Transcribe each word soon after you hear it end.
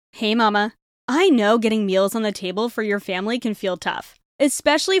Hey mama, I know getting meals on the table for your family can feel tough,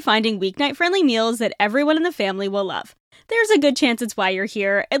 especially finding weeknight-friendly meals that everyone in the family will love. There's a good chance it's why you're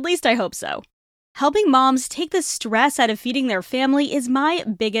here, at least I hope so. Helping moms take the stress out of feeding their family is my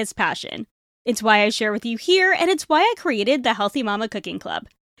biggest passion. It's why I share with you here, and it's why I created the Healthy Mama Cooking Club.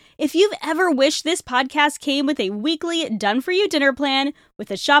 If you've ever wished this podcast came with a weekly done-for-you dinner plan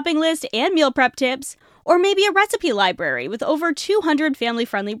with a shopping list and meal prep tips, or maybe a recipe library with over 200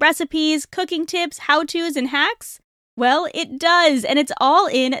 family-friendly recipes, cooking tips, how-tos, and hacks, well, it does, and it's all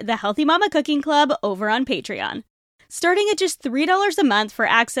in the Healthy Mama Cooking Club over on Patreon. Starting at just $3 a month for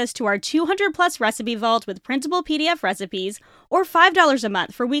access to our 200-plus recipe vault with printable PDF recipes, or $5 a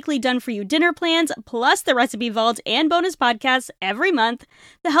month for weekly done-for-you dinner plans, plus the recipe vault and bonus podcasts every month,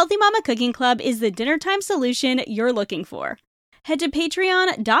 the Healthy Mama Cooking Club is the dinnertime solution you're looking for. Head to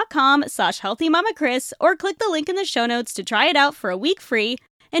patreon.com/healthymamachris or click the link in the show notes to try it out for a week free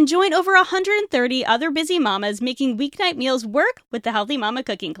and join over 130 other busy mamas making weeknight meals work with the Healthy Mama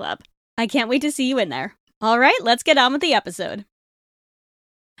Cooking Club. I can't wait to see you in there. All right, let's get on with the episode.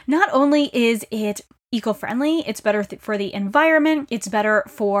 Not only is it eco-friendly, it's better for the environment, it's better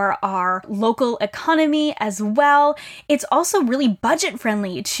for our local economy as well. It's also really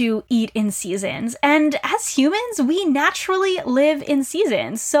budget-friendly to eat in seasons. And as humans, we naturally live in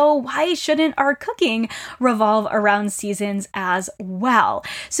seasons. So why shouldn't our cooking revolve around seasons as well?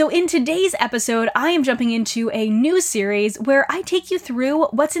 So in today's episode, I am jumping into a new series where I take you through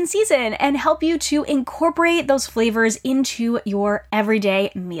what's in season and help you to incorporate those flavors into your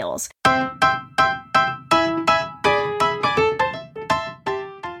everyday meals.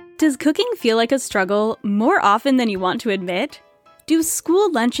 Does cooking feel like a struggle more often than you want to admit? Do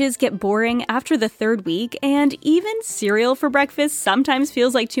school lunches get boring after the third week, and even cereal for breakfast sometimes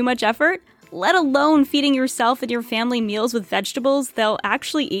feels like too much effort? Let alone feeding yourself and your family meals with vegetables they'll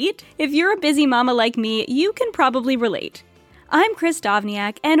actually eat? If you're a busy mama like me, you can probably relate. I'm Chris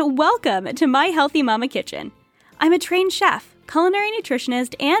Dovniak, and welcome to my Healthy Mama Kitchen. I'm a trained chef, culinary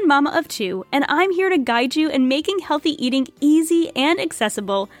nutritionist, and mama of two, and I'm here to guide you in making healthy eating easy and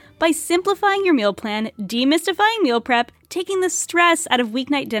accessible by simplifying your meal plan, demystifying meal prep, taking the stress out of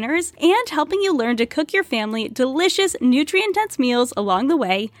weeknight dinners, and helping you learn to cook your family delicious, nutrient-dense meals along the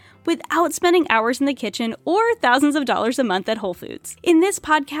way without spending hours in the kitchen or thousands of dollars a month at Whole Foods. In this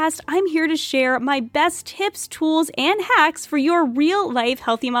podcast, I'm here to share my best tips, tools, and hacks for your real-life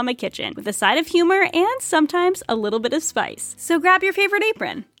Healthy Mama kitchen with a side of humor and sometimes a little bit of spice. So grab your favorite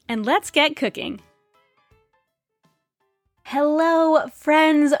apron and let's get cooking. Hello,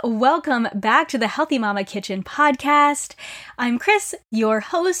 friends. Welcome back to the Healthy Mama Kitchen podcast. I'm Chris, your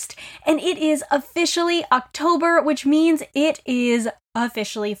host, and it is officially October, which means it is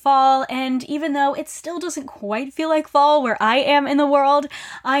officially fall. And even though it still doesn't quite feel like fall where I am in the world,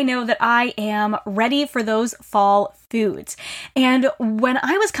 I know that I am ready for those fall foods. And when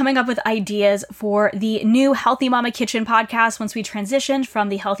I was coming up with ideas for the new Healthy Mama Kitchen podcast, once we transitioned from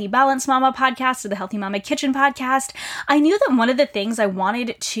the Healthy Balanced Mama podcast to the Healthy Mama Kitchen podcast, I knew that one of the things I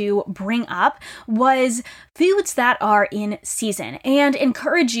wanted to bring up was foods that are in season and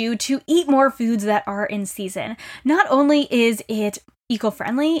encourage you to eat more foods that are in season. Not only is it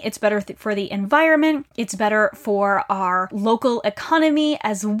eco-friendly, it's better for the environment, it's better for our local economy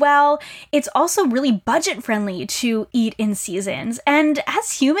as well. It's also really budget-friendly to eat in seasons. And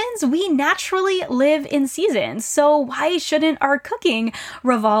as humans, we naturally live in seasons. So why shouldn't our cooking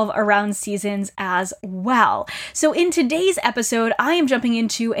revolve around seasons as well? So in today's episode, I am jumping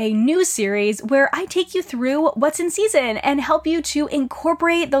into a new series where I take you through what's in season and help you to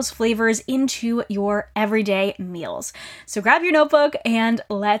incorporate those flavors into your everyday meals. So grab your notebook and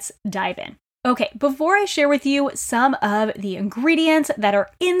let's dive in. Okay, before I share with you some of the ingredients that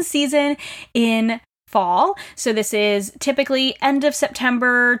are in season in fall, so this is typically end of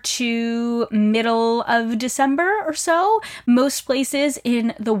September to middle of December or so, most places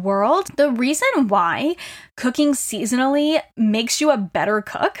in the world. The reason why cooking seasonally makes you a better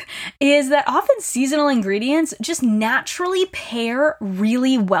cook is that often seasonal ingredients just naturally pair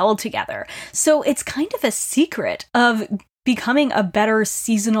really well together. So it's kind of a secret of becoming a better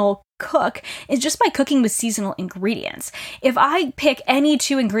seasonal cook is just by cooking with seasonal ingredients. If I pick any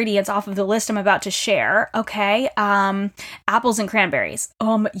two ingredients off of the list I'm about to share, okay, apples and cranberries.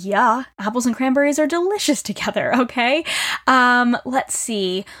 Yeah, apples and cranberries are delicious together, okay? Let's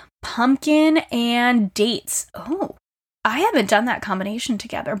see, pumpkin and dates. Oh, I haven't done that combination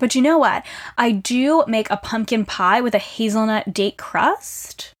together, but you know what? I do make a pumpkin pie with a hazelnut date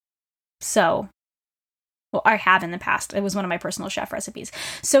crust. So Well, I have in the past. It was one of my personal chef recipes.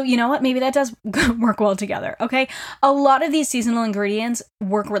 So you know what? Maybe that does work well together, okay? A lot of these seasonal ingredients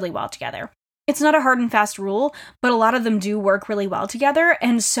work really well together. It's not a hard and fast rule, but a lot of them do work really well together.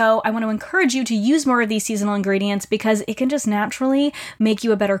 And so I want to encourage you to use more of these seasonal ingredients because it can just naturally make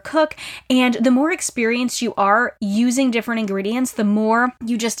you a better cook. And the more experienced you are using different ingredients, the more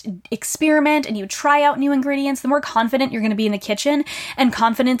you just experiment and you try out new ingredients, the more confident you're going to be in the kitchen. And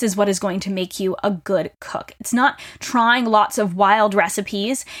confidence is what is going to make you a good cook. It's not trying lots of wild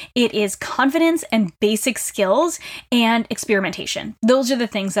recipes. It is confidence and basic skills and experimentation. Those are the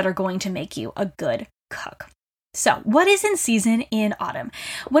things that are going to make you a good cook. So, what is in season in autumn?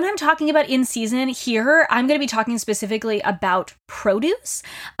 When I'm talking about in season here, I'm going to be talking specifically about produce,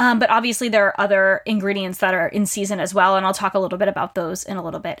 but obviously there are other ingredients that are in season as well, and I'll talk a little bit about those in a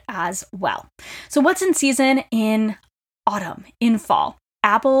little bit as well. So, what's in season in autumn, in fall?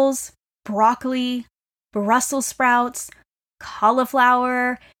 Apples, broccoli, Brussels sprouts,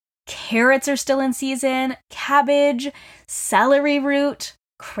 cauliflower, carrots are still in season, cabbage, celery root,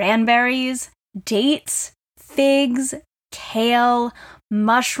 cranberries, dates, figs, kale,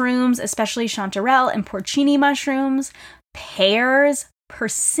 mushrooms, especially chanterelle and porcini mushrooms, pears,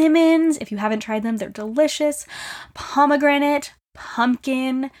 persimmons. If you haven't tried them, they're delicious. Pomegranate,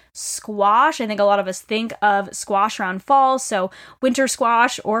 pumpkin, squash. I think a lot of us think of squash around fall, so winter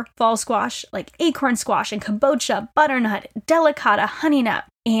squash or fall squash, like acorn squash and kabocha, butternut, delicata, honey nut,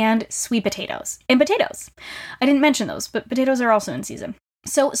 and sweet potatoes. And potatoes. I didn't mention those, but potatoes are also in season.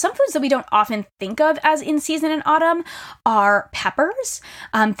 So some foods that we don't often think of as in season in autumn are peppers.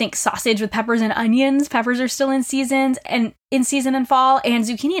 Think sausage with peppers and onions. Peppers are still in season in fall, and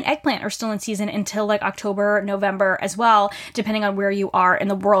zucchini and eggplant are still in season until like October, November as well, depending on where you are in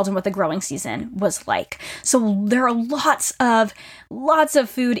the world and what the growing season was like. So there are lots of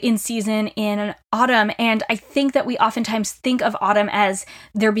food in season in autumn, and I think that we oftentimes think of autumn as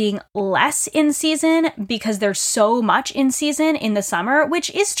there being less in season because there's so much in season in the summer, which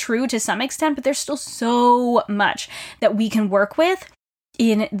is true to some extent, but there's still so much that we can work with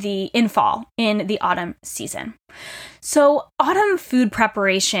in fall, in the autumn season. So autumn food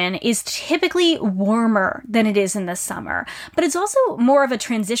preparation is typically warmer than it is in the summer, but it's also more of a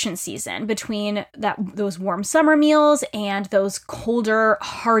transition season between those warm summer meals and those colder,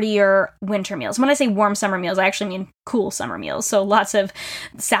 heartier winter meals. When I say warm summer meals, I actually mean cool summer meals. So lots of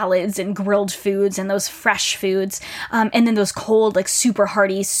salads and grilled foods and those fresh foods, and then those cold, like super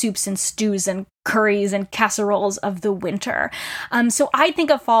hearty soups and stews and curries and casseroles of the winter. So I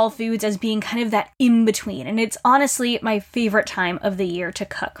think of fall foods as being kind of that in between, and it's honestly my favorite time of the year to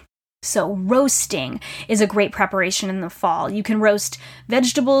cook. So roasting is a great preparation in the fall. You can roast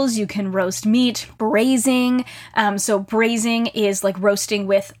vegetables, you can roast meat, braising. So braising is like roasting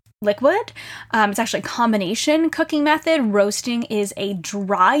with liquid. It's actually a combination cooking method. Roasting is a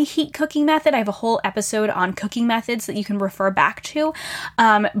dry heat cooking method. I have a whole episode on cooking methods that you can refer back to.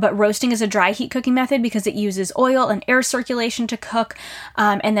 But roasting is a dry heat cooking method because it uses oil and air circulation to cook.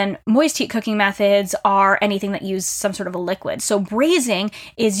 And then moist heat cooking methods are anything that use some sort of a liquid. So braising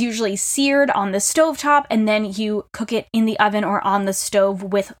is usually seared on the stovetop and then you cook it in the oven or on the stove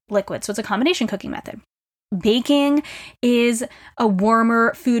with liquid. So it's a combination cooking method. Baking is a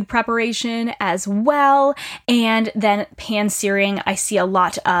warmer food preparation as well. And then pan searing, I see a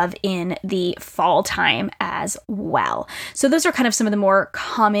lot of in the fall time as well. So those are kind of some of the more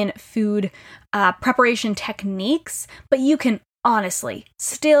common food preparation techniques, but you can honestly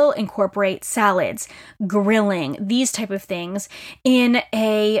still incorporate salads, grilling, these type of things in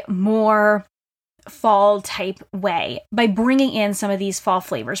a more fall type way by bringing in some of these fall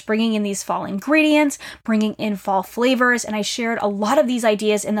flavors, bringing in these fall ingredients, bringing in fall flavors. And I shared a lot of these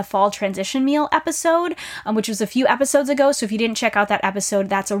ideas in the fall transition meal episode, which was a few episodes ago. So if you didn't check out that episode,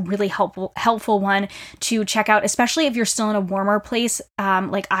 that's a really helpful one to check out, especially if you're still in a warmer place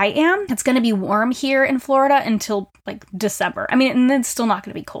like I am. It's going to be warm here in Florida until like December. I mean, and it's still not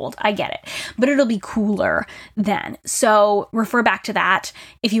going to be cold. I get it, but it'll be cooler then. So refer back to that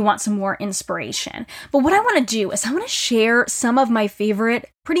if you want some more inspiration. But what I want to do is I want to share some of my favorite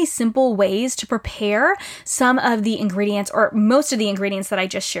pretty simple ways to prepare some of the ingredients or most of the ingredients that I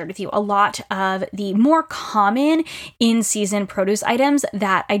just shared with you. A lot of the more common in-season produce items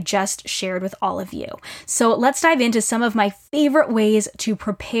that I just shared with all of you. So let's dive into some of my favorite ways to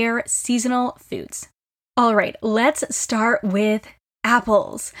prepare seasonal foods. All right, let's start with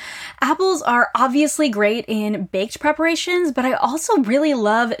Apples. Apples are obviously great in baked preparations, but I also really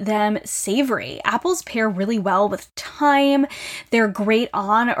love them savory. Apples pair really well with thyme. They're great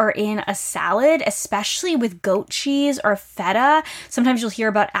on or in a salad, especially with goat cheese or feta. Sometimes you'll hear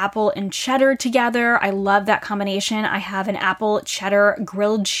about apple and cheddar together. I love that combination. I have an apple cheddar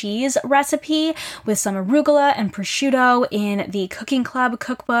grilled cheese recipe with some arugula and prosciutto in the Cooking Club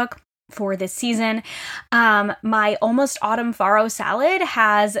cookbook for this season. My almost autumn farro salad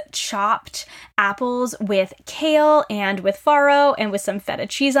has chopped apples with kale and with farro and with some feta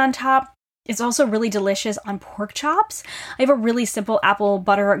cheese on top. It's also really delicious on pork chops. I have a really simple apple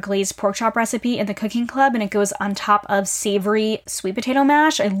butter glazed pork chop recipe in the Cooking Club, and it goes on top of savory sweet potato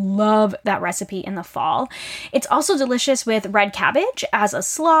mash. I love that recipe in the fall. It's also delicious with red cabbage as a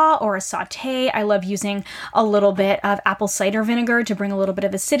slaw or a saute. I love using a little bit of apple cider vinegar to bring a little bit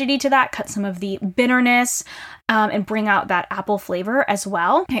of acidity to that, cut some of the bitterness, and bring out that apple flavor as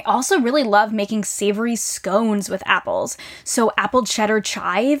well. I also really love making savory scones with apples. So apple cheddar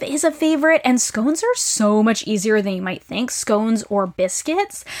chive is a favorite, and scones are so much easier than you might think. Scones or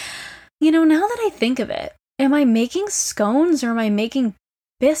biscuits. You know, now that I think of it, am I making scones or am I making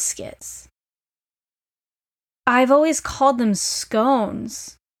biscuits? I've always called them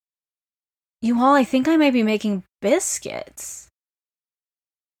scones. You all, I think I might be making biscuits.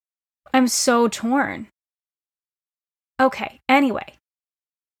 I'm so torn. Okay, anyway,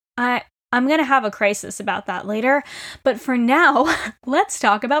 I'm going to have a crisis about that later, but for now, let's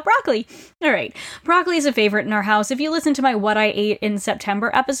talk about broccoli. All right, broccoli is a favorite in our house. If you listen to my What I Ate in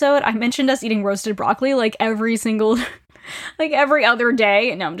September episode, I mentioned us eating roasted broccoli like every single, like every other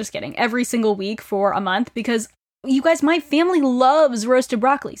day. No, I'm just kidding. Every single week for a month, because you guys, my family loves roasted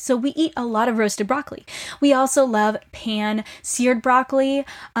broccoli, so we eat a lot of roasted broccoli. We also love pan-seared broccoli,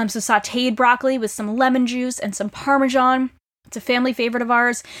 so sauteed broccoli with some lemon juice and some Parmesan. It's a family favorite of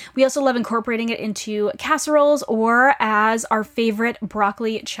ours. We also love incorporating it into casseroles or as our favorite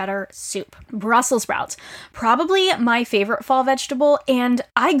broccoli cheddar soup. Brussels sprouts, probably my favorite fall vegetable, and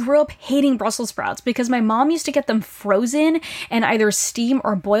I grew up hating Brussels sprouts because my mom used to get them frozen and either steam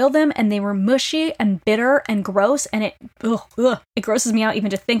or boil them, and they were mushy and bitter and gross, and it grosses me out even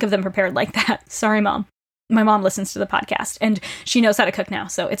to think of them prepared like that. Sorry, Mom. My mom listens to the podcast, and she knows how to cook now,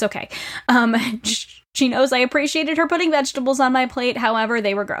 so it's okay. She knows I appreciated her putting vegetables on my plate, however,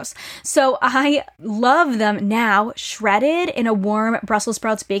 they were gross. So I love them now, shredded in a warm Brussels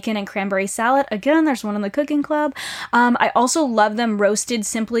sprouts, bacon, and cranberry salad. Again, there's one in the Cooking Club. I also love them roasted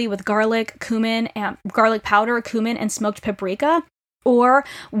simply with garlic, cumin, and garlic powder, cumin, and smoked paprika. Or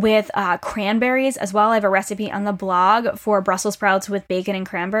with cranberries as well. I have a recipe on the blog for Brussels sprouts with bacon and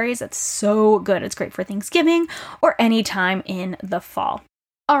cranberries. It's so good. It's great for Thanksgiving or any time in the fall.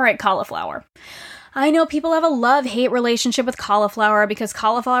 All right, cauliflower. I know people have a love-hate relationship with cauliflower because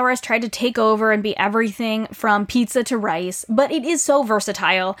cauliflower has tried to take over and be everything from pizza to rice, but it is so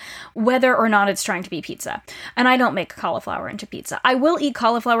versatile whether or not it's trying to be pizza. And I don't make cauliflower into pizza. I will eat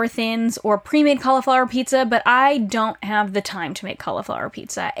cauliflower thins or pre-made cauliflower pizza, but I don't have the time to make cauliflower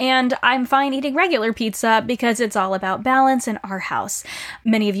pizza. And I'm fine eating regular pizza because it's all about balance in our house.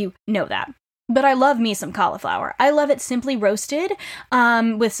 Many of you know that. But I love me some cauliflower. I love it simply roasted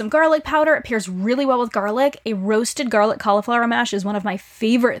with some garlic powder. It pairs really well with garlic. A roasted garlic cauliflower mash is one of my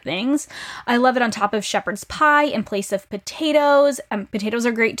favorite things. I love it on top of shepherd's pie in place of potatoes. Potatoes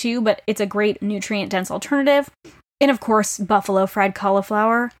are great too, but it's a great nutrient-dense alternative. And of course, buffalo fried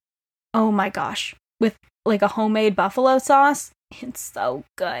cauliflower. Oh my gosh. With like a homemade buffalo sauce. It's so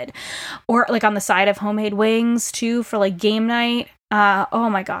good. Or like on the side of homemade wings too for like game night. Oh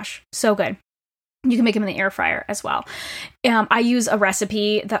my gosh. So good. You can make them in the air fryer as well. I use a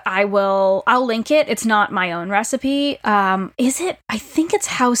recipe that I'll link it. It's not my own recipe. Is it? I think it's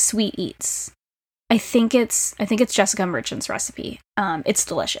How Sweet Eats. I think it's Jessica Merchant's recipe. It's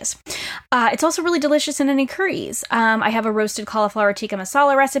delicious. It's also really delicious in any curries. I have a roasted cauliflower tikka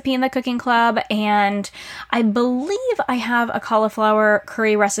masala recipe in the Cooking Club, and I believe I have a cauliflower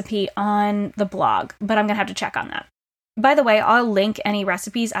curry recipe on the blog, but I'm gonna have to check on that. By the way, I'll link any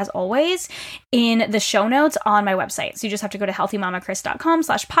recipes, as always, in the show notes on my website. So you just have to go to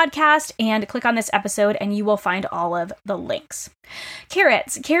healthymamakris.com/podcast and click on this episode, and you will find all of the links.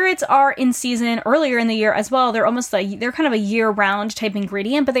 Carrots. Carrots are in season earlier in the year as well. They're kind of a year-round type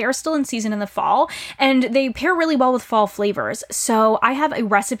ingredient, but they are still in season in the fall, and they pair really well with fall flavors. So I have a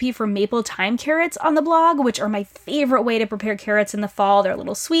recipe for maple thyme carrots on the blog, which are my favorite way to prepare carrots in the fall. They're a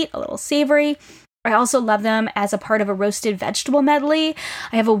little sweet, a little savory. I also love them as a part of a roasted vegetable medley.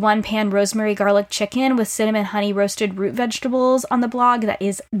 I have a 1-pan rosemary garlic chicken with cinnamon honey roasted root vegetables on the blog that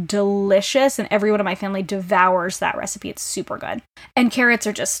is delicious, and everyone in my family devours that recipe. It's super good. And carrots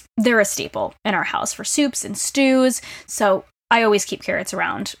are they're a staple in our house for soups and stews, so I always keep carrots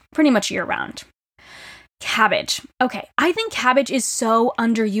around pretty much year round. Cabbage. Okay, I think cabbage is so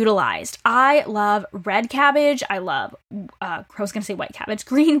underutilized. I love red cabbage. I love, I was going to say white cabbage,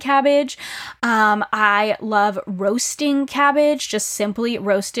 green cabbage. I love roasting cabbage, just simply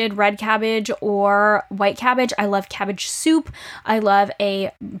roasted red cabbage or white cabbage. I love cabbage soup. I love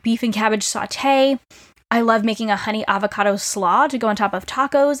a beef and cabbage saute. I love making a honey avocado slaw to go on top of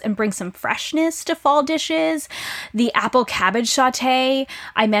tacos and bring some freshness to fall dishes. The apple cabbage saute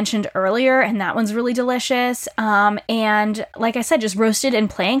I mentioned earlier, and that one's really delicious. And like I said, just roasted in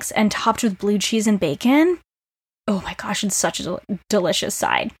planks and topped with blue cheese and bacon. Oh my gosh, it's such a delicious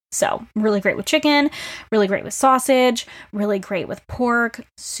side. So really great with chicken, really great with sausage, really great with pork,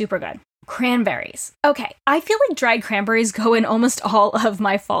 super good. Cranberries. Okay, I feel like dried cranberries go in almost all of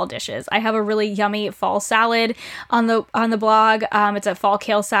my fall dishes. I have a really yummy fall salad on the blog. It's a fall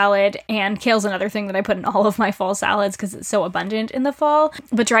kale salad, and kale's another thing that I put in all of my fall salads because it's so abundant in the fall.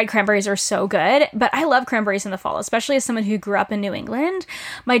 But dried cranberries are so good. But I love cranberries in the fall, especially as someone who grew up in New England.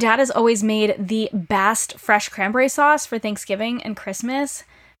 My dad has always made the best fresh cranberry sauce for Thanksgiving and Christmas.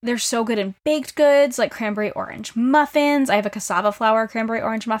 They're so good in baked goods like cranberry orange muffins. I have a cassava flour cranberry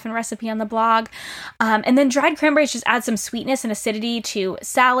orange muffin recipe on the blog. And then dried cranberries just add some sweetness and acidity to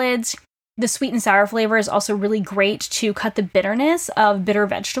salads. The sweet and sour flavor is also really great to cut the bitterness of bitter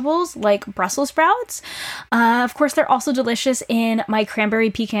vegetables like Brussels sprouts. Of course, they're also delicious in my cranberry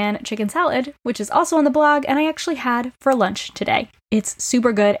pecan chicken salad, which is also on the blog, and I actually had for lunch today. It's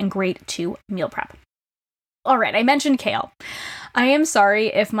super good and great to meal prep. All right, I mentioned kale. I am sorry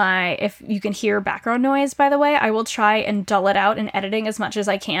if you can hear background noise, by the way. I will try and dull it out in editing as much as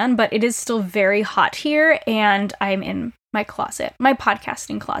I can, but it is still very hot here, and I'm in my closet, my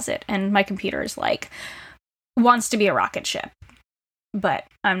podcasting closet, and my computer is wants to be a rocket ship, but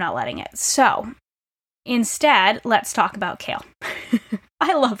I'm not letting it. So instead, let's talk about kale.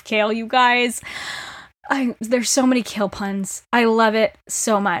 I love kale, you guys. There's so many kale puns. I love it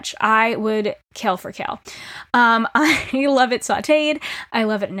so much. I would kill for kale. I love it sauteed. I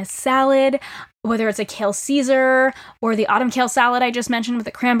love it in a salad, whether it's a kale Caesar or the autumn kale salad I just mentioned with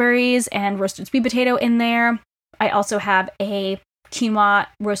the cranberries and roasted sweet potato in there. I also have a quinoa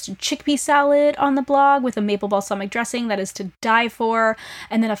roasted chickpea salad on the blog with a maple balsamic dressing that is to die for,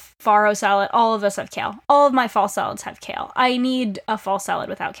 and then a farro salad. All of us have kale. All of my fall salads have kale. I need a fall salad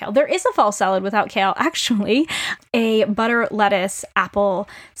without kale. There is a fall salad without kale, actually, a butter lettuce apple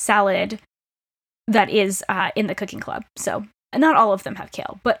salad that is in the cooking club. So not all of them have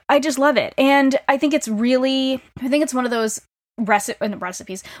kale, but I just love it. And I think it's one of those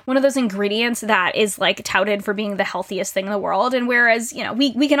recipes, one of those ingredients that is touted for being the healthiest thing in the world. And whereas,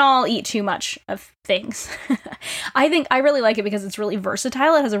 we can all eat too much of things. I really like it because it's really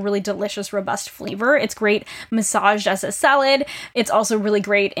versatile. It has a really delicious, robust flavor. It's great massaged as a salad. It's also really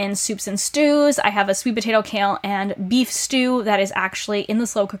great in soups and stews. I have a sweet potato, kale, and beef stew that is actually in the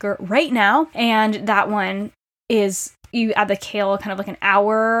slow cooker right now. And that one is, you add the kale kind of an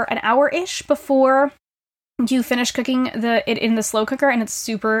hour-ish before you finish cooking it in the slow cooker, and it's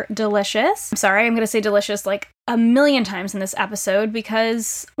super delicious. I'm sorry, I'm going to say delicious a million times in this episode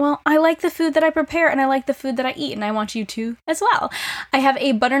because, well, I like the food that I prepare and I like the food that I eat, and I want you to as well. I have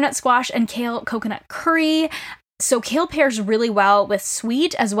a butternut squash and kale coconut curry. So kale pairs really well with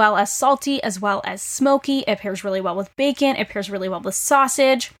sweet as well as salty as well as smoky. It pairs really well with bacon. It pairs really well with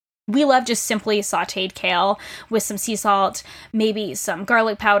sausage. We love just simply sauteed kale with some sea salt, maybe some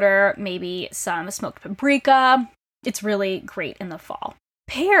garlic powder, maybe some smoked paprika. It's really great in the fall.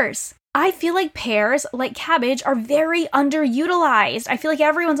 Pears. I feel like pears, like cabbage, are very underutilized. I feel like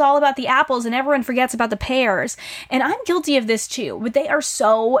everyone's all about the apples and everyone forgets about the pears. And I'm guilty of this too, but they are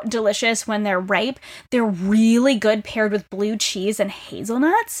so delicious when they're ripe. They're really good paired with blue cheese and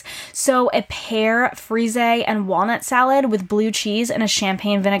hazelnuts. So a pear, frise, and walnut salad with blue cheese and a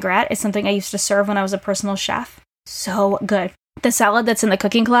champagne vinaigrette is something I used to serve when I was a personal chef. So good. The salad that's in the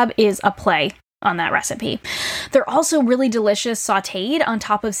cooking club is a play on that recipe. They're also really delicious sauteed on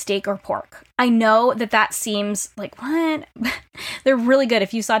top of steak or pork. I know that seems like, what? They're really good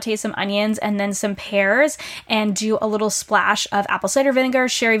if you saute some onions and then some pears and do a little splash of apple cider vinegar,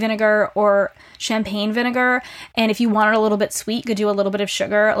 sherry vinegar, or champagne vinegar. And if you want it a little bit sweet, you could do a little bit of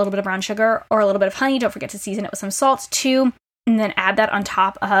sugar, a little bit of brown sugar, or a little bit of honey. Don't forget to season it with some salt too. And then add that on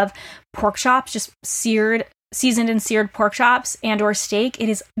top of pork chops, just seasoned and seared pork chops and or steak. It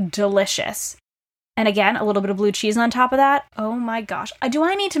is delicious. And again, a little bit of blue cheese on top of that. Oh my gosh. Do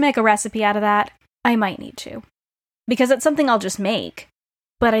I need to make a recipe out of that? I might need to. Because it's something I'll just make.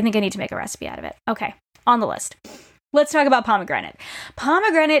 But I think I need to make a recipe out of it. Okay, on the list. Let's talk about pomegranate.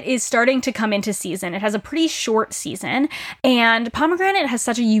 Pomegranate is starting to come into season. It has a pretty short season, and pomegranate has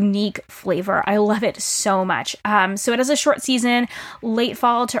such a unique flavor. I love it so much. So it has a short season, late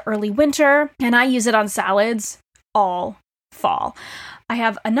fall to early winter, and I use it on salads all fall. I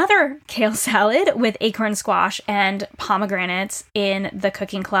have another kale salad with acorn squash and pomegranates in the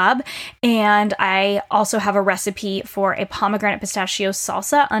cooking club. And I also have a recipe for a pomegranate pistachio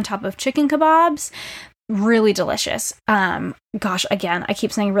salsa on top of chicken kebabs. Really delicious. Gosh, again, I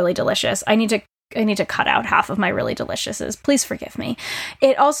keep saying really delicious. I need to cut out half of my really deliciouses. Please forgive me.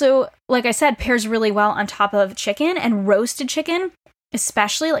 It also, like I said, pairs really well on top of chicken and roasted chicken.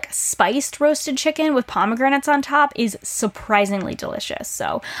 Especially like a spiced roasted chicken with pomegranates on top is surprisingly delicious.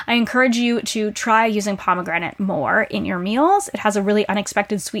 So I encourage you to try using pomegranate more in your meals. It has a really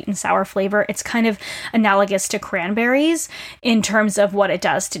unexpected sweet and sour flavor. It's kind of analogous to cranberries in terms of what it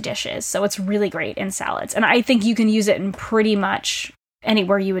does to dishes. So it's really great in salads. And I think you can use it in pretty much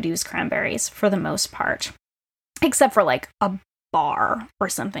anywhere you would use cranberries for the most part, except for like a bar or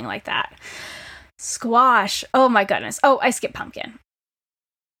something like that. Squash. Oh my goodness. Oh, I skipped pumpkin.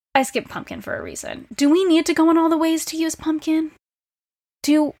 I skipped pumpkin for a reason. Do we need to go on all the ways to use pumpkin?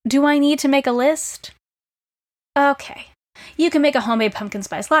 Do I need to make a list? Okay. You can make a homemade pumpkin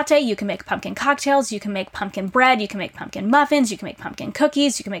spice latte, you can make pumpkin cocktails, you can make pumpkin bread, you can make pumpkin muffins, you can make pumpkin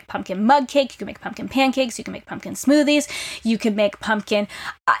cookies, you can make pumpkin mug cake, you can make pumpkin pancakes, you can make pumpkin smoothies, you can make pumpkin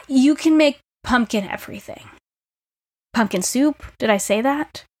everything. Pumpkin soup, did I say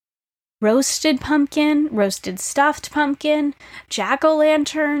that? Roasted pumpkin, roasted stuffed pumpkin,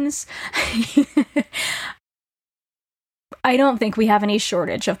 jack-o'-lanterns. I don't think we have any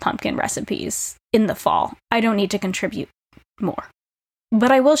shortage of pumpkin recipes in the fall. I don't need to contribute more.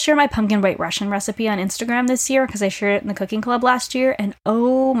 But I will share my pumpkin white Russian recipe on Instagram this year because I shared it in the cooking club last year, and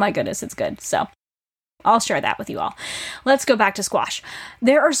oh my goodness, it's good. So I'll share that with you all. Let's go back to squash.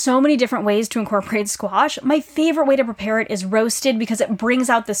 There are so many different ways to incorporate squash. My favorite way to prepare it is roasted because it brings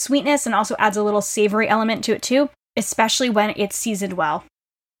out the sweetness and also adds a little savory element to it too, especially when it's seasoned well.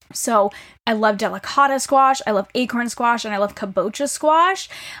 So I love delicata squash, I love acorn squash, and I love kabocha squash.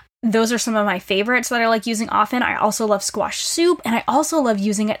 Those are some of my favorites that I like using often. I also love squash soup, and I also love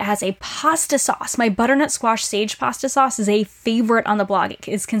using it as a pasta sauce. My butternut squash sage pasta sauce is a favorite on the blog. It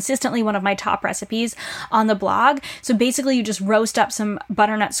is consistently one of my top recipes on the blog. So basically, you just roast up some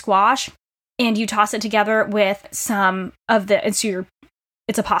butternut squash, and you toss it together with some of the,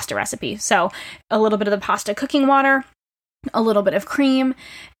 it's a pasta recipe. So a little bit of the pasta cooking water, a little bit of cream,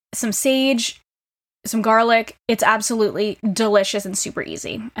 some sage, some garlic. It's absolutely delicious and super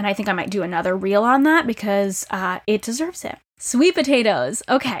easy. And I think I might do another reel on that because it deserves it. Sweet potatoes.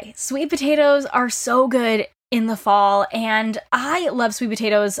 Okay, sweet potatoes are so good in the fall, and I love sweet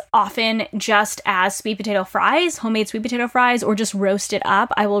potatoes often just as sweet potato fries, homemade sweet potato fries, or just roasted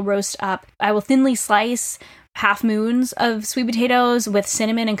up. I will thinly slice half moons of sweet potatoes with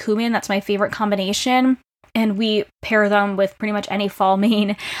cinnamon and cumin. That's my favorite combination. And we pair them with pretty much any fall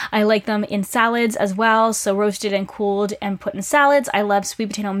main. I like them in salads as well, so roasted and cooled and put in salads. I love sweet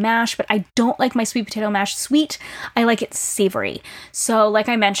potato mash, but I don't like my sweet potato mash sweet. I like it savory. So like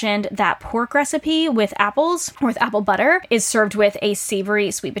I mentioned, that pork recipe with apples or with apple butter is served with a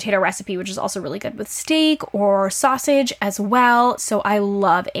savory sweet potato recipe, which is also really good with steak or sausage as well. So I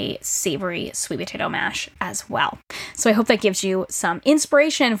love a savory sweet potato mash as well. So I hope that gives you some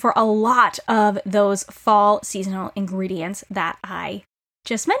inspiration for a lot of those fall seasonal ingredients that I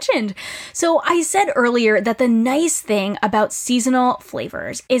just mentioned. So I said earlier that the nice thing about seasonal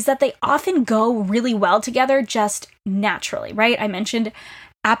flavors is that they often go really well together just naturally, right? I mentioned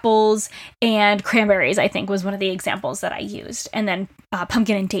apples and cranberries, I think was one of the examples that I used, and then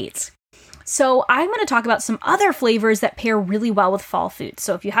pumpkin and dates. So I'm going to talk about some other flavors that pair really well with fall foods.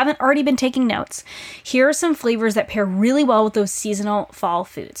 So if you haven't already been taking notes, here are some flavors that pair really well with those seasonal fall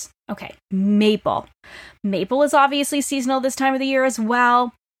foods. Okay, maple. Maple is obviously seasonal this time of the year as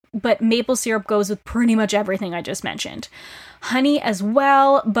well, but maple syrup goes with pretty much everything I just mentioned. Honey as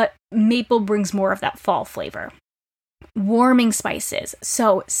well, but maple brings more of that fall flavor. Warming spices,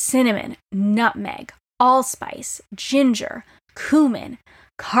 so cinnamon, nutmeg, allspice, ginger, cumin,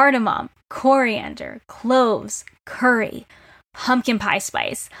 cardamom, coriander, cloves, curry, pumpkin pie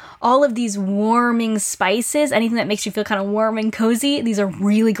spice. All of these warming spices, anything that makes you feel kind of warm and cozy, these are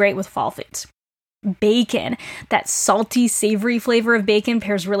really great with fall foods. Bacon. That salty, savory flavor of bacon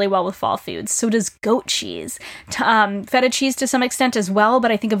pairs really well with fall foods. So does goat cheese. Feta cheese to some extent as well,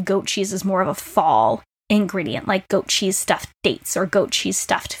 but I think of goat cheese as more of a fall ingredient, like goat cheese stuffed dates or goat cheese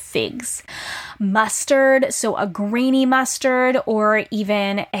stuffed figs. Mustard, so a grainy mustard or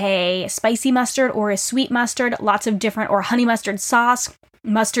even a spicy mustard or a sweet mustard, lots of different, or honey mustard sauce.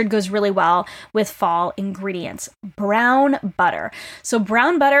 Mustard goes really well with fall ingredients. Brown butter. So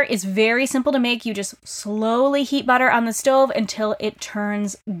brown butter is very simple to make. You just slowly heat butter on the stove until it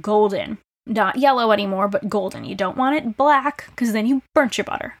turns golden. Not yellow anymore, but golden. You don't want it black because then you burnt your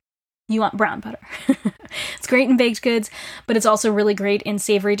butter. You want brown butter. It's great in baked goods, but it's also really great in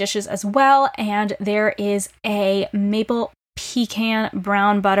savory dishes as well. And there is a maple pecan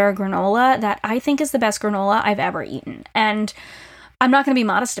brown butter granola that I think is the best granola I've ever eaten. And I'm not going to be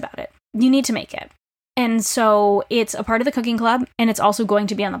modest about it. You need to make it. And so it's a part of the cooking club, and it's also going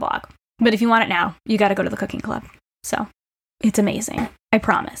to be on the blog. But if you want it now, you got to go to the cooking club. So it's amazing. I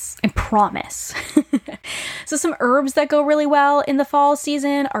promise. I promise. So some herbs that go really well in the fall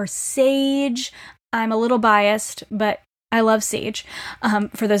season are sage. I'm a little biased, but I love sage.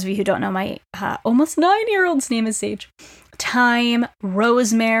 For those of you who don't know, my almost 9-year-old's name is Sage. Thyme,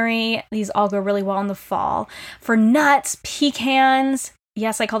 rosemary, these all go really well in the fall. For nuts, pecans,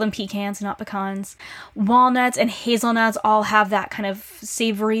 yes, I call them pecans, not pecans. Walnuts and hazelnuts all have that kind of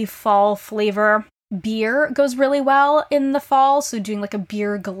savory fall flavor. Beer goes really well in the fall, so doing like a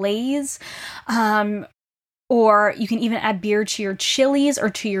beer glaze. Or you can even add beer to your chilies or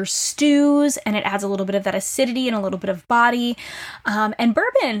to your stews, and it adds a little bit of that acidity and a little bit of body. And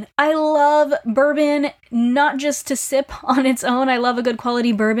bourbon. I love bourbon, not just to sip on its own. I love a good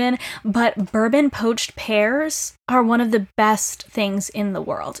quality bourbon, but bourbon poached pears are one of the best things in the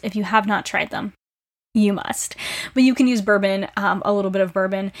world. If you have not tried them, you must. But you can use bourbon, a little bit of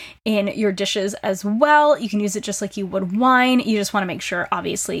bourbon in your dishes as well. You can use it just like you would wine. You just want to make sure,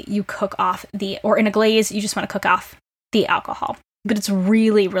 obviously, you cook off or in a glaze, you just want to cook off the alcohol. But it's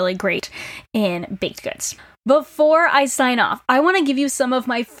really, really great in baked goods. Before I sign off, I want to give you some of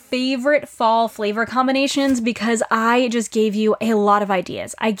my favorite fall flavor combinations because I just gave you a lot of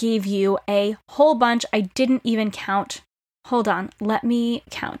ideas. I gave you a whole bunch. I didn't even count. Hold on. Let me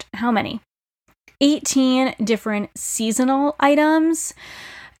count. How many? 18 different seasonal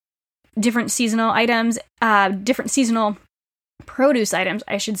produce items,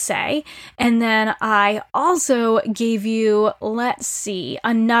 I should say. And then I also gave you,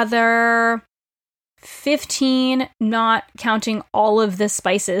 another 15, not counting all of the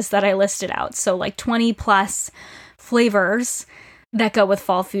spices that I listed out. So like 20 plus flavors that go with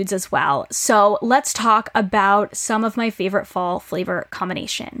fall foods as well. So let's talk about some of my favorite fall flavor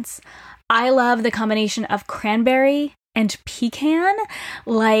combinations. I love the combination of cranberry and pecan,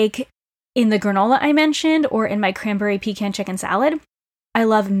 like in the granola I mentioned, or in my cranberry pecan chicken salad. I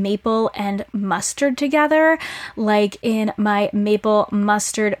love maple and mustard together, like in my maple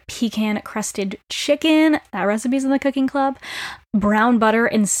mustard pecan crusted chicken. That recipe's in the cooking club. Brown butter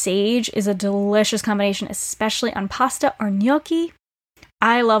and sage is a delicious combination, especially on pasta or gnocchi.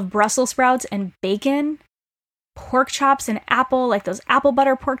 I love Brussels sprouts and bacon. Pork chops and apple, like those apple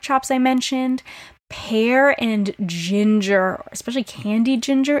butter pork chops I mentioned. Pear and ginger, especially candied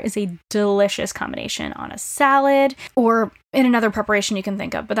ginger, is a delicious combination on a salad or in another preparation you can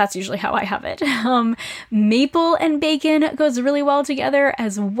think of, but that's usually how I have it. Maple and bacon goes really well together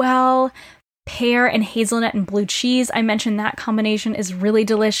as well. Pear and hazelnut and blue cheese, I mentioned that combination is really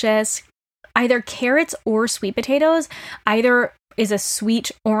delicious. Either carrots or sweet potatoes, either is a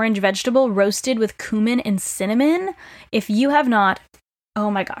sweet orange vegetable roasted with cumin and cinnamon. If you have not, oh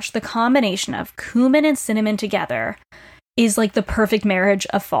my gosh, the combination of cumin and cinnamon together is like the perfect marriage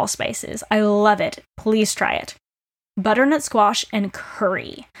of fall spices. I love it. Please try it. Butternut squash and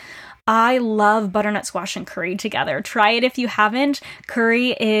curry. I love butternut squash and curry together. Try it if you haven't.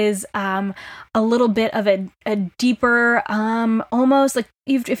 Curry is a little bit of a deeper, almost like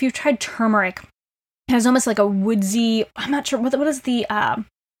if you've tried turmeric, it has almost like a woodsy, I'm not sure, what is the, I'm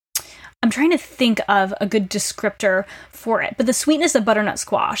trying to think of a good descriptor for it, but the sweetness of butternut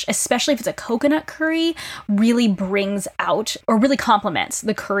squash, especially if it's a coconut curry, really brings out or really complements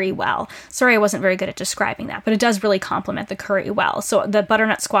the curry well. Sorry, I wasn't very good at describing that, but it does really complement the curry well. So the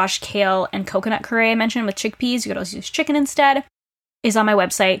butternut squash, kale, and coconut curry I mentioned with chickpeas, you could also use chicken instead. is on my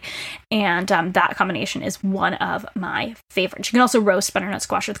website, and that combination is one of my favorites. You can also roast butternut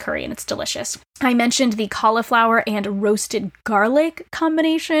squash with curry, and it's delicious. I mentioned the cauliflower and roasted garlic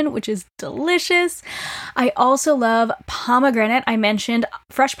combination, which is delicious. I also love pomegranate. I mentioned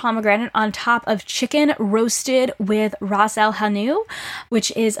fresh pomegranate on top of chicken roasted with Ras El Hanout,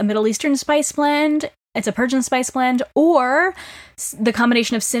 which is a Middle Eastern spice blend. It's a Persian spice blend, or the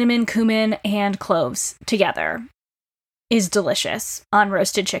combination of cinnamon, cumin, and cloves together is delicious on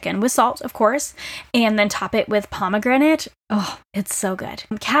roasted chicken with salt, of course, and then top it with pomegranate. Oh, it's so good.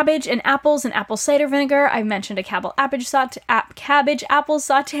 Cabbage and apples and apple cider vinegar. I mentioned a cabbage apple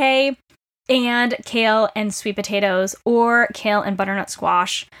saute, and kale and sweet potatoes, or kale and butternut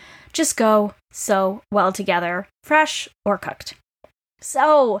squash. Just go so well together, fresh or cooked.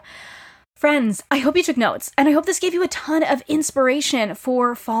 So, friends, I hope you took notes, and I hope this gave you a ton of inspiration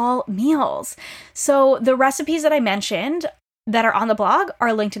for fall meals. So the recipes that I mentioned that are on the blog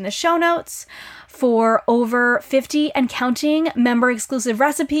are linked in the show notes. For over 50 and counting member-exclusive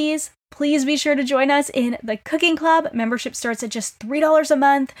recipes, please be sure to join us in the Cooking Club. Membership starts at just $3 a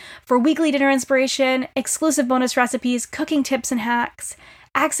month for weekly dinner inspiration, exclusive bonus recipes, cooking tips and hacks,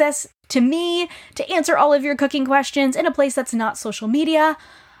 access to me to answer all of your cooking questions in a place that's not social media,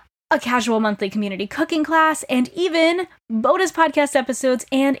 a casual monthly community cooking class, and even bonus podcast episodes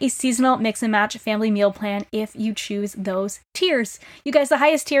and a seasonal mix and match family meal plan if you choose those tiers. You guys, the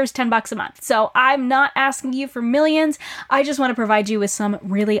highest tier is $10 a month. So I'm not asking you for millions. I just want to provide you with some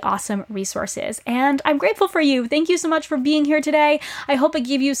really awesome resources. And I'm grateful for you. Thank you so much for being here today. I hope it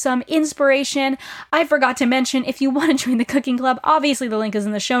gave you some inspiration. I forgot to mention, if you want to join the Cooking Club, obviously the link is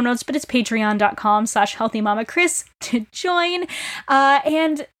in the show notes, but it's patreon.com/healthymamachris to join.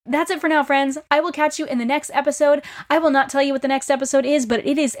 And that's it for now, friends. I will catch you in the next episode. I will not tell you what the next episode is, but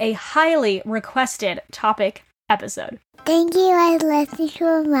it is a highly requested topic episode. Thank you for listening to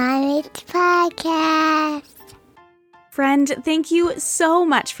a Mommy's podcast. Friend, thank you so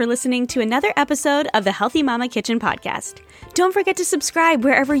much for listening to another episode of the Healthy Mama Kitchen podcast. Don't forget to subscribe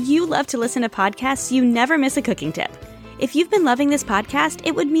wherever you love to listen to podcasts so you never miss a cooking tip. If you've been loving this podcast,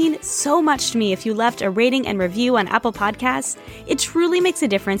 it would mean so much to me if you left a rating and review on Apple Podcasts. It truly makes a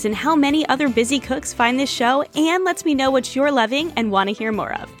difference in how many other busy cooks find this show and lets me know what you're loving and want to hear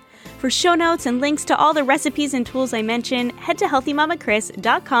more of. For show notes and links to all the recipes and tools I mention, head to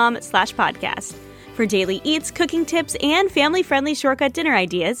healthymamachris.com/podcast. For daily eats, cooking tips, and family-friendly shortcut dinner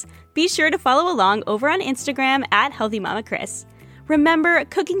ideas, be sure to follow along over on Instagram at healthymamachris. Remember,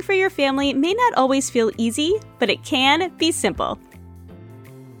 cooking for your family may not always feel easy, but it can be simple.